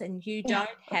everything else and you Yeah.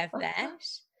 don't have that.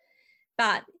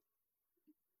 But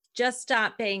just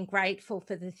start being grateful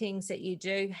for the things that you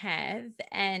do have,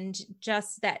 and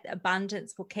just that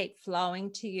abundance will keep flowing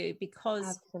to you,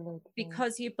 because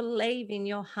Absolutely. you believe in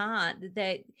your heart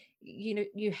that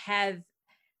you have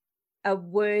a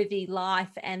worthy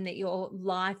life and that your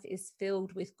life is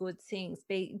filled with good things.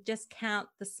 Just count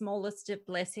the smallest of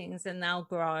blessings and they'll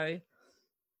grow.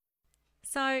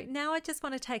 So now I just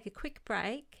want to take a quick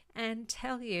break and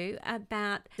tell you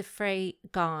about the free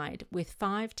guide with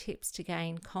 5 tips to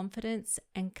gain confidence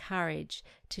and courage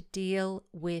to deal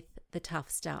with the tough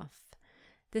stuff.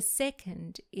 The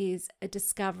second is a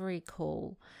discovery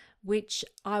call, which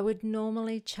I would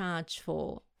normally charge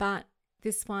for, but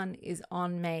this one is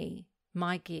on me,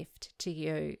 my gift to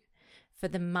you for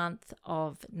the month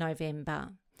of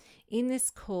November. In this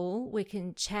call, we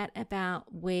can chat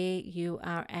about where you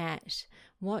are at,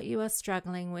 what you are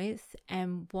struggling with,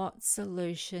 and what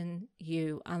solution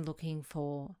you are looking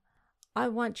for. I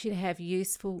want you to have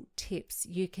useful tips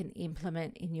you can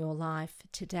implement in your life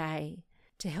today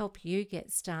to help you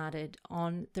get started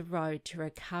on the road to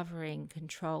recovering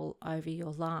control over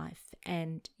your life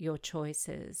and your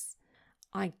choices.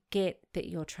 I get that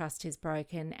your trust is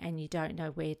broken and you don't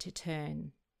know where to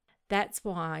turn. That's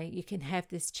why you can have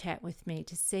this chat with me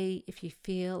to see if you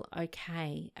feel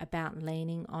okay about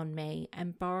leaning on me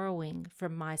and borrowing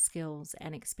from my skills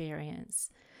and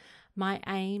experience. My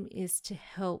aim is to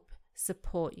help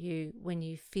support you when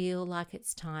you feel like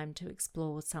it's time to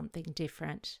explore something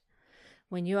different,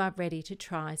 when you are ready to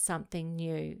try something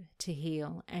new to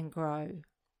heal and grow.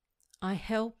 I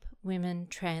help women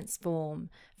transform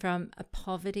from a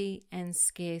poverty and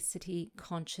scarcity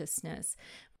consciousness,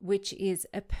 which is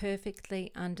a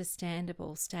perfectly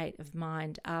understandable state of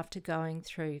mind after going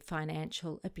through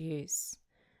financial abuse,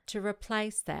 to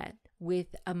replace that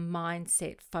with a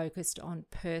mindset focused on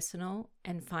personal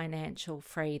and financial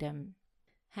freedom.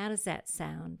 How does that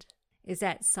sound? Is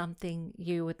that something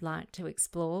you would like to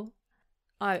explore?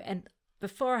 Oh, and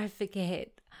before I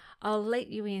forget, I'll let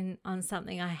you in on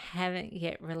something I haven't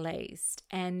yet released,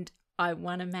 and I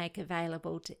want to make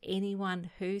available to anyone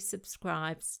who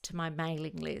subscribes to my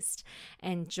mailing list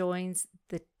and joins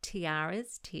the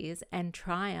Tiaras, Tears and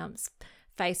Triumphs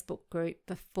Facebook group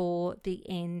before the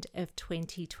end of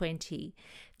 2020.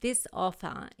 This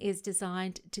offer is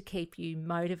designed to keep you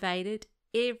motivated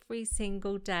every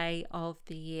single day of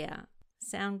the year.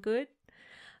 Sound good?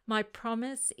 My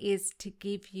promise is to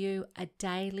give you a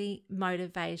daily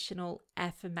motivational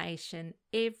affirmation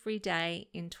every day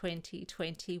in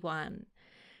 2021.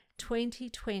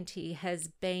 2020 has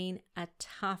been a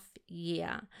tough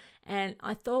year, and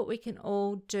I thought we can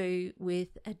all do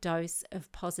with a dose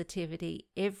of positivity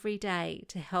every day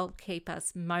to help keep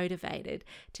us motivated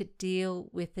to deal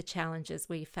with the challenges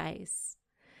we face.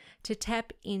 To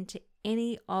tap into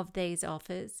any of these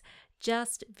offers,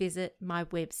 just visit my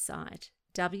website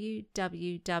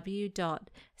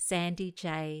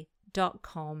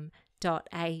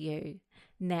www.sandyj.com.au.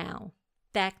 Now,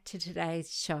 back to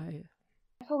today's show.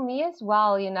 For me as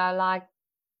well, like,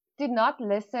 do not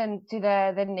listen to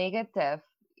the negative.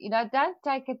 Don't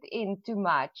take it in too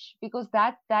much, because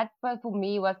that for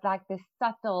me was like this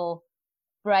subtle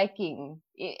breaking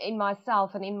in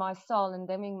myself and in my soul and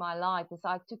dimming my light as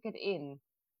I took it in.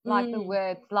 Like the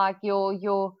words, like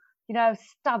you're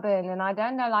stubborn, and I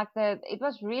don't know, like it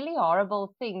was really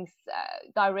horrible things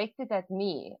directed at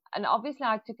me. And obviously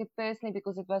I took it personally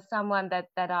because it was someone that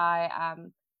I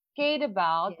cared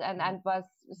about, and was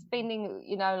spending,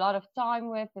 a lot of time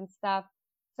with and stuff.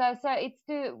 So it's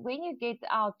to, when you get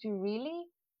out, to really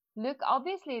look,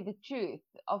 obviously, the truth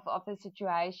of the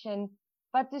situation,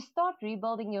 but to start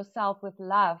rebuilding yourself with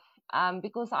love.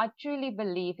 Because I truly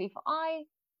believe if I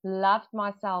loved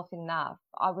myself enough,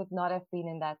 I would not have been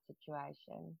in that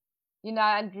situation,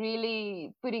 and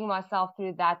really putting myself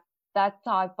through that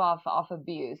type of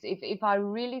abuse. If I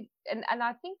really, and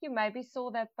I think you maybe saw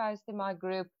that post in my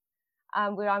group,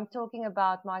 where I'm talking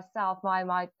about myself,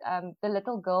 my the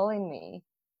little girl in me.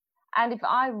 And if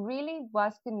I really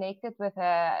was connected with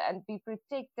her and be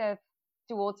protective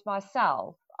towards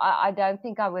myself, I don't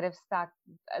think I would have stuck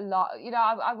a lot.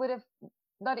 I would have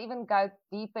not even go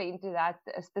deeper into that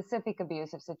specific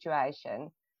abusive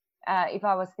situation if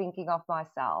I was thinking of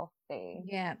myself there.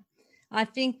 Yeah, I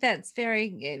think that's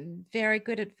very, very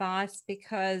good advice,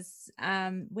 because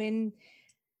when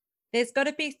there's got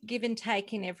to be give and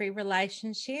take in every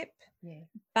relationship,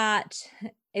 but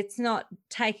it's not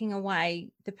taking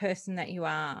away the person that you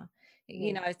are.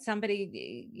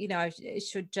 Somebody,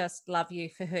 should just love you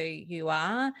for who you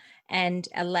are and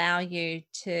allow you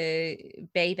to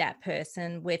be that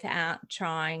person without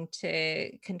trying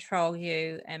to control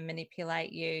you and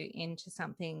manipulate you into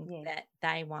something that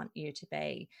they want you to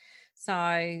be.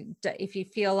 So if you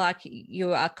feel like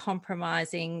you are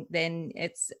compromising, then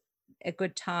it's a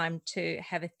good time to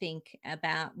have a think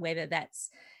about whether that's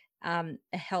a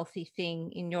healthy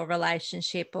thing in your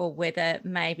relationship, or whether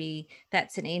maybe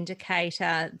that's an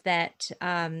indicator that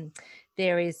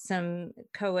there is some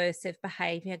coercive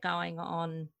behavior going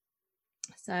on.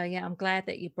 So yeah, I'm glad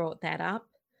that you brought that up.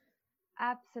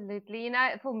 Absolutely.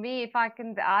 For me, if I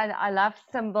can, I love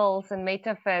symbols and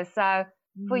metaphors. So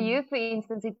for you, for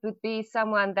instance, it would be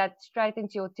someone that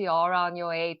straightens your tiara on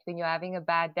your head when you're having a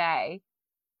bad day.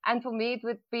 And for me, it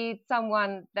would be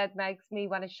someone that makes me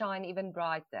want to shine even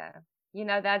brighter.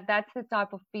 That's the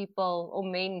type of people or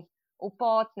men or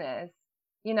partners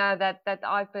that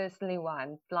I personally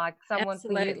want, like someone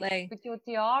for you to Absolutely. put your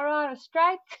tiara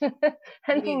straight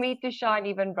and for Yes. me to shine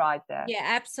even brighter. Yeah,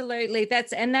 absolutely.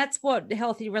 That's what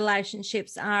healthy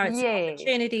relationships are. Yes,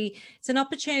 It's an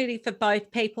opportunity for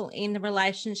both people in the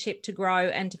relationship to grow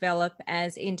and develop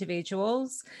as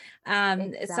individuals. So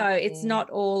it's exactly. not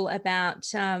all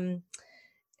about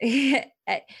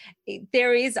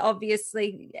there is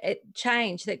obviously a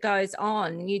change that goes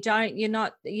on. You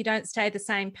don't stay the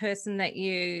same person that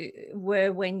you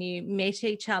were when you met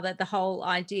each other. The whole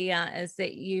idea is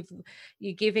that you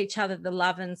give each other the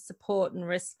love and support and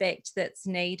respect that's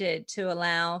needed to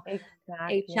allow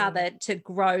each Exactly. other to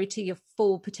grow to your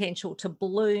full potential, to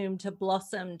bloom, to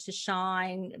blossom, to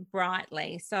shine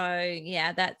brightly. So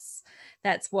yeah, that's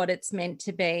what it's meant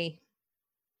to be.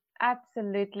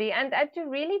 Absolutely. And to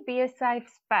really be a safe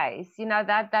space,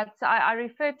 that's I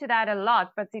refer to that a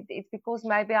lot, but it's because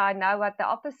maybe I know what the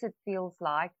opposite feels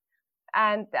like.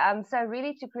 And so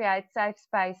really to create safe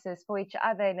spaces for each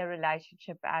other in a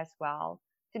relationship as well.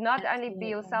 To not only be Absolutely.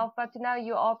 yourself, but to know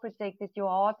you are protected, your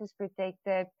heart is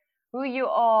protected, who you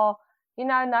are.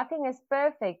 Nothing is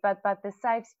perfect, but the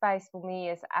safe space for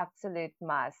me is absolute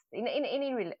must in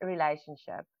any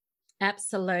relationship.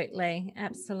 Absolutely.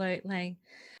 Absolutely.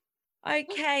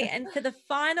 Okay, and for the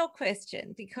final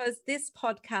question, because this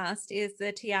podcast is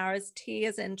the Tiaras,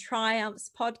 Tears and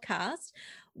Triumphs podcast,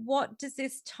 what does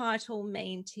this title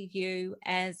mean to you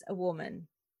as a woman?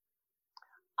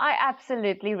 I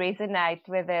absolutely resonate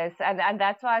with this, and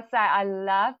that's why I say I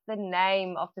love the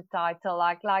name of the title.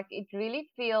 Like it really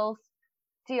feels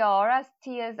tiaras,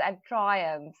 tears, and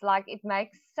triumphs. Like it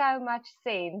makes so much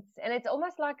sense, and it's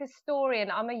almost like a story.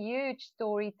 And I'm a huge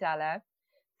storyteller,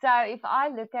 so if I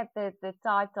look at the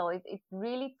title, it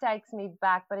really takes me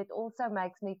back, but it also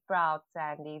makes me proud,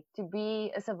 Sandy, to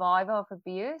be a survivor of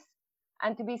abuse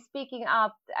and to be speaking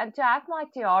up and to have my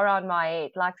tiara on my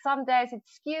head. Like some days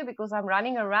it's skew because I'm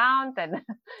running around and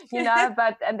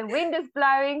and the wind is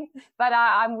blowing, but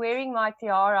I'm wearing my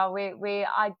tiara where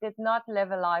I did not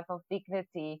live a life of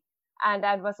dignity and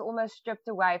was almost stripped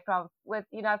away from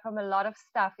a lot of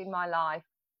stuff in my life.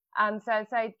 So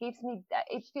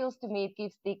it feels to me, it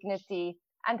gives dignity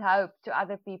and hope to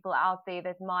other people out there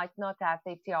that might not have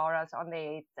their tiaras on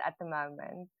their heads at the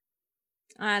moment.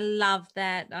 I love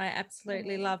that. I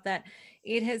absolutely Mm. love that.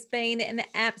 It has been an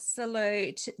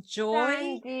absolute joy.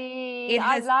 Sandy, It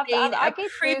I has love, been I a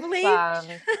get privilege.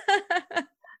 goosebumps.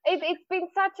 It's been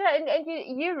such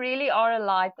and you really are a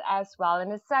light as well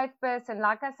and a safe person.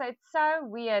 Like I said, it's so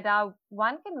weird how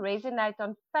one can resonate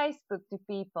on Facebook to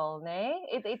people, ne?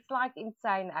 It's like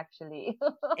insane actually.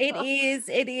 It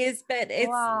is, but it's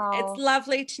Wow.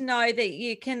 lovely to know that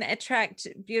you can attract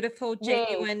beautiful, Yes,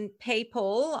 genuine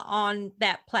people on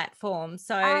that platform.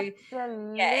 So yeah, it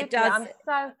absolutely. does. I'm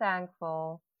so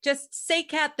thankful. Just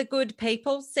seek out the good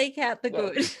people, seek out the Yes.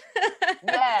 good.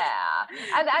 Yeah.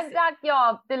 And that,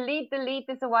 yeah, delete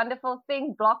is a wonderful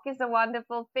thing. Block is a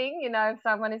wonderful thing, if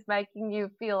someone is making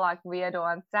you feel like weird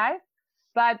or unsafe.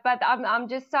 But I'm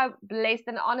just so blessed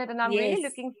and honored, and I'm really Yes,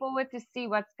 looking forward to see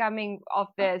what's coming of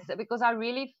this because I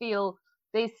really feel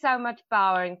there's so much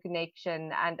power in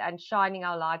connection and shining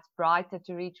our lights brighter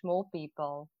to reach more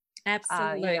people, through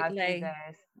absolutely.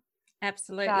 this.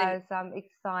 Absolutely. So I'm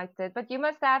excited. But you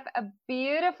must have a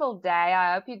beautiful day.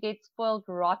 I hope you get spoiled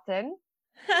rotten.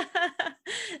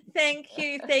 Thank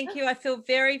you. Thank you. I feel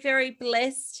very, very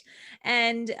blessed.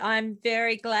 And I'm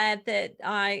very glad that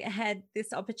I had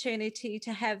this opportunity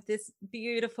to have this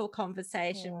beautiful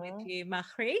conversation with Mhm. you,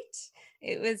 Mahrit.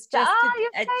 It was just You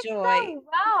a played joy. so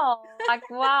well. Like,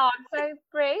 wow, I'm so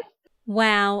impressed.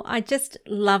 Wow, I just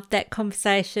loved that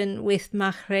conversation with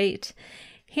Mahrit.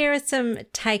 Here are some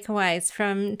takeaways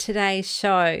from today's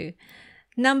show.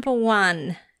 Number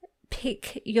one,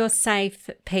 pick your safe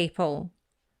people.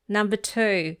 Number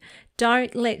two,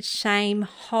 don't let shame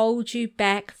hold you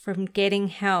back from getting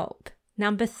help.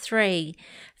 Number three,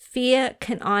 fear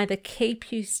can either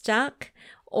keep you stuck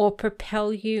or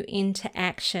propel you into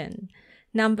action.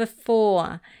 Number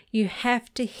four, you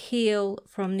have to heal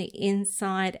from the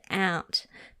inside out.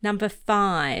 Number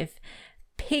five,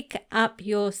 pick up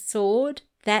your sword.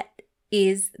 That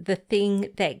is the thing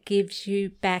that gives you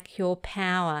back your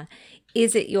power.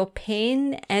 Is it your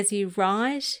pen as you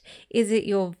write? Is it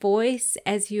your voice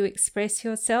as you express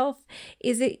yourself?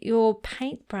 Is it your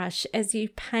paintbrush as you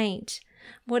paint?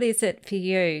 What is it for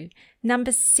you?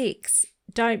 Number six,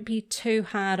 don't be too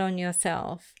hard on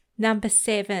yourself. Number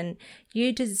seven,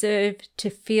 you deserve to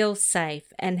feel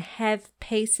safe and have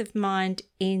peace of mind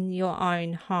in your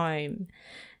own home.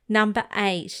 Number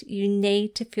eight, you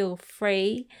need to feel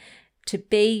free to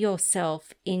be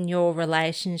yourself in your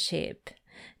relationship.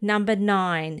 Number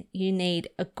 9, you need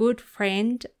a good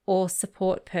friend or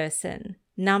support person.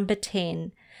 Number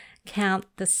 10, count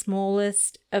the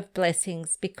smallest of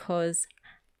blessings because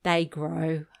they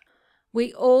grow.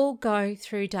 We all go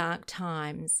through dark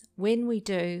times. When we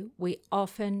do, we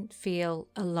often feel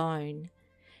alone.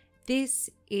 This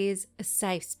is a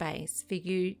safe space for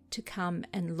you to come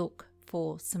and look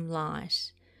for some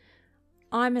light.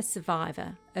 I'm a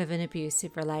survivor of an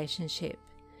abusive relationship,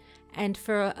 and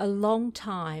for a long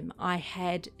time I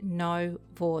had no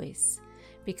voice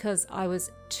because I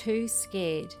was too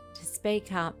scared to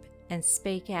speak up and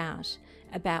speak out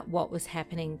about what was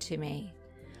happening to me.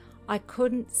 I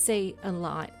couldn't see a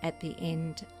light at the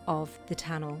end of the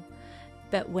tunnel,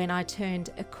 but when I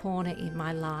turned a corner in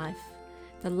my life,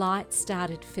 the light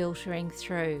started filtering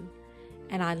through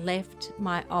and I left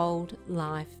my old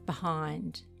life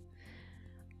behind.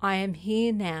 I am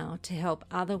here now to help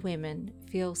other women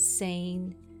feel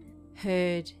seen,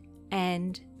 heard,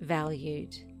 and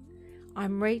valued.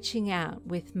 I'm reaching out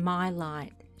with my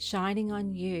light, shining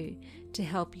on you to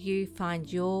help you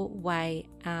find your way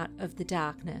out of the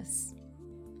darkness.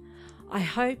 I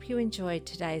hope you enjoyed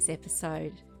today's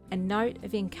episode. A note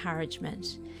of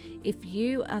encouragement: if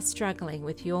you are struggling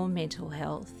with your mental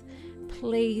health,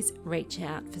 please reach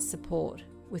out for support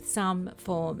with some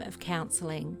form of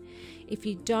counselling. If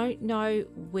you don't know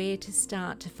where to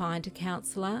start to find a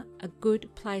counsellor, a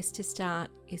good place to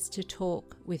start is to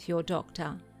talk with your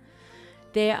doctor.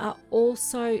 There are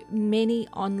also many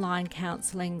online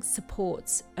counselling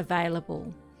supports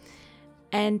available.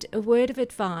 And a word of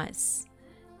advice: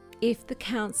 if the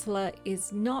counsellor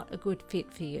is not a good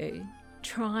fit for you,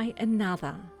 try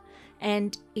another.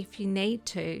 And if you need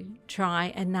to,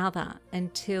 try another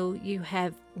until you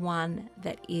have one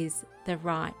that is the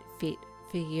right fit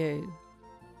for you.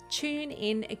 Tune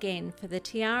in again for the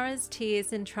Tiaras,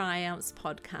 Tears and Triumphs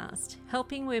podcast,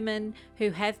 helping women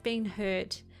who have been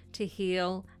hurt to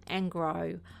heal and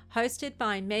grow, hosted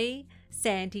by me,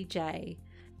 Sandy J.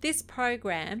 This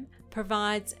program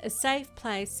provides a safe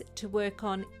place to work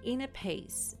on inner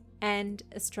peace and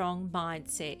a strong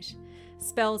mindset,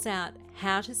 spells out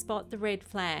how to spot the red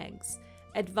flags,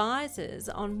 advises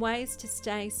on ways to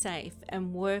stay safe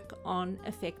and work on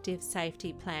effective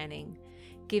safety planning,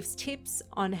 gives tips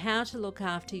on how to look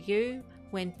after you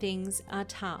when things are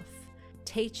tough,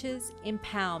 teaches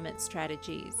empowerment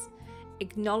strategies,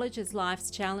 acknowledges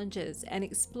life's challenges and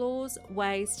explores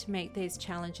ways to meet these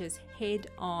challenges head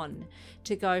on,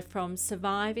 to go from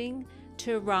surviving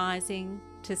to rising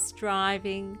to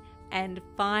striving and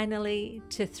finally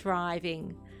to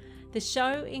thriving. The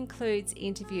show includes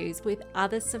interviews with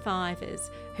other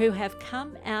survivors who have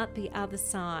come out the other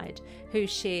side, who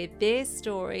share their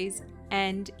stories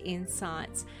and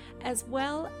insights, as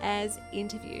well as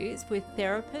interviews with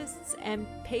therapists and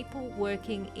people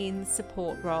working in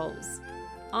support roles.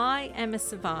 I am a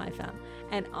survivor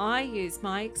and I use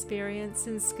my experience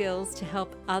and skills to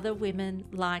help other women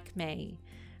like me.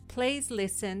 Please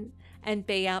listen and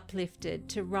be uplifted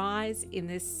to rise in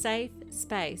this safe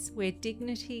space where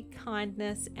dignity,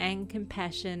 kindness, and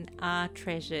compassion are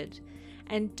treasured.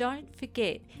 And don't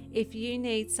forget, if you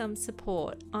need some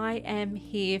support, I am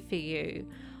here for you.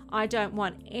 I don't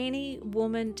want any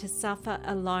woman to suffer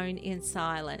alone in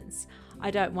silence.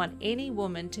 I don't want any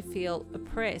woman to feel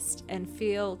oppressed and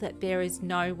feel that there is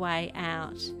no way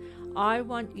out. I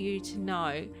want you to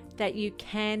know that you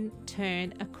can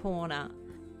turn a corner.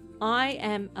 I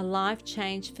am a life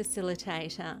change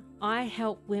facilitator. I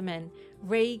help women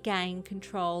regain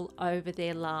control over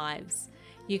their lives.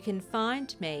 You can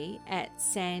find me at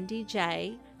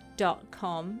sandyj.com.au.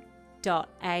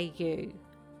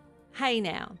 Hey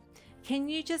now, can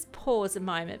you just pause a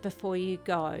moment before you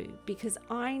go? Because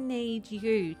I need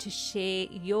you to share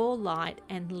your light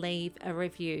and leave a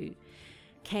review.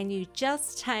 Can you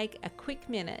just take a quick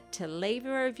minute to leave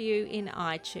a review in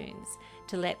iTunes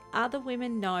to let other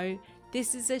women know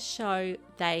this is a show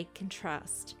they can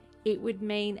trust? It would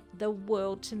mean the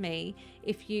world to me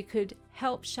if you could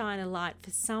help shine a light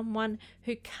for someone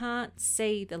who can't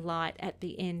see the light at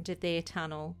the end of their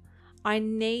tunnel. I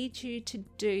need you to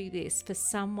do this for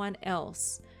someone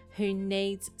else who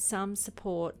needs some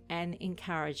support and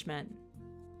encouragement.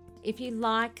 If you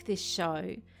like this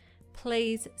show,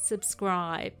 please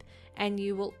subscribe and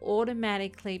you will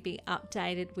automatically be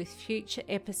updated with future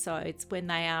episodes when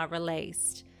they are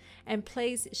released. And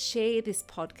please share this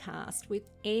podcast with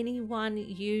anyone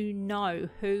you know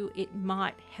who it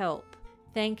might help.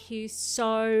 Thank you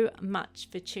so much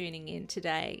for tuning in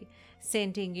today.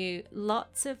 Sending you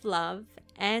lots of love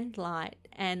and light,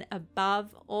 and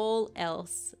above all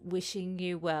else, wishing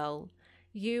you well.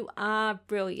 You are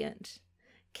brilliant.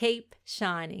 Keep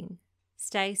shining.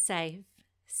 Stay safe,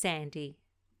 Sandy.